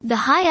The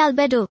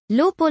high-albedo,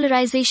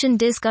 low-polarization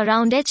disk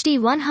around HD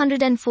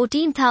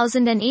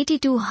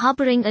 114082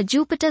 harboring a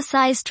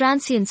Jupiter-sized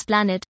transients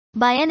planet,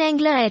 by N.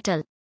 Engler et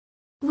al.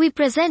 We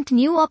present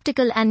new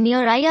optical and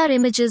near-IR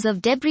images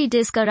of debris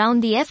disk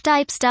around the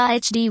F-type star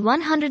HD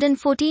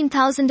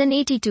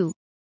 114082.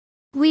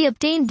 We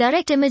obtained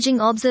direct imaging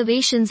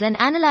observations and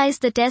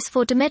analyzed the TESS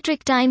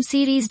photometric time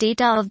series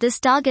data of this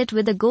target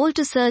with a goal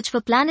to search for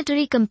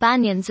planetary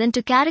companions and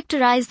to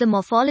characterize the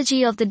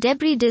morphology of the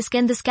debris disk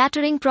and the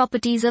scattering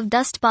properties of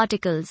dust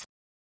particles.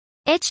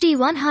 HD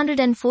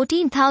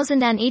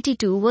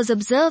 114082 was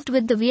observed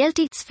with the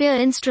VLT sphere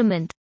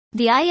instrument,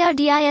 the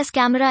IRDIS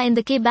camera in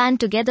the K band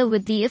together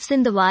with the IFS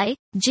in the Y,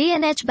 J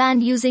and H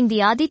band using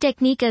the ADI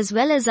technique as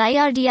well as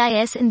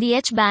IRDIS in the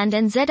H band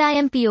and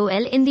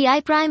ZIMPOL in the I'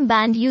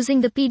 band using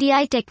the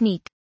PDI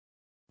technique.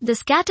 The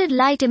scattered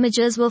light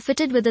images were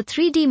fitted with a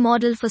 3D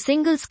model for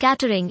single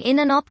scattering in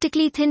an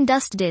optically thin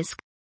dust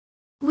disk.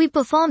 We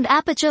performed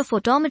aperture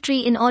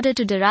photometry in order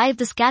to derive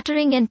the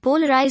scattering and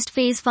polarized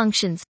phase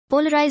functions,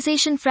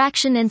 polarization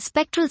fraction and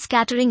spectral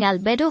scattering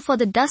albedo for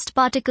the dust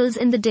particles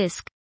in the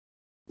disk.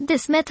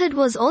 This method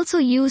was also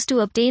used to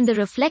obtain the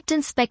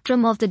reflectance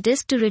spectrum of the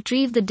disk to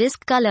retrieve the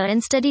disk color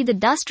and study the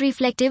dust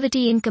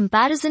reflectivity in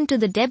comparison to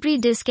the debris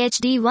disk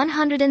HD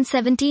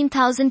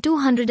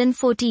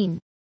 117214.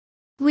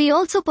 We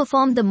also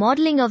performed the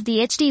modeling of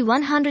the HD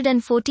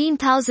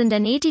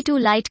 114082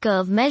 light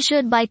curve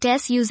measured by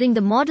TESS using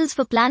the models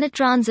for planet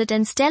transit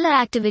and stellar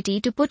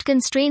activity to put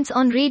constraints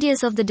on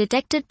radius of the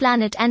detected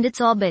planet and its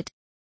orbit.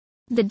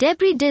 The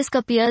debris disk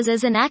appears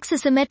as an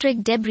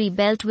axisymmetric debris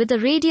belt with a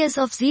radius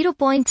of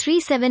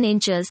 0.37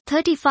 inches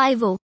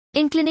 35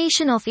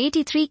 inclination of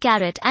 83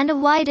 carat and a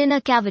wide inner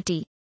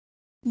cavity.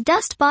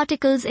 Dust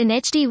particles in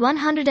HD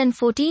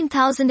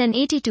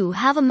 114082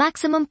 have a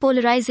maximum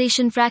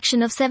polarization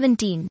fraction of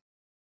 17.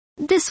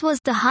 This was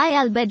the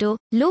high-albedo,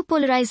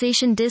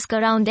 low-polarization disk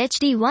around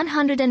HD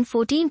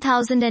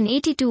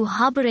 114082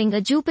 harboring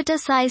a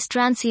Jupiter-sized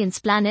transients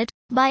planet,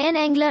 by N.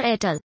 Engler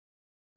et al.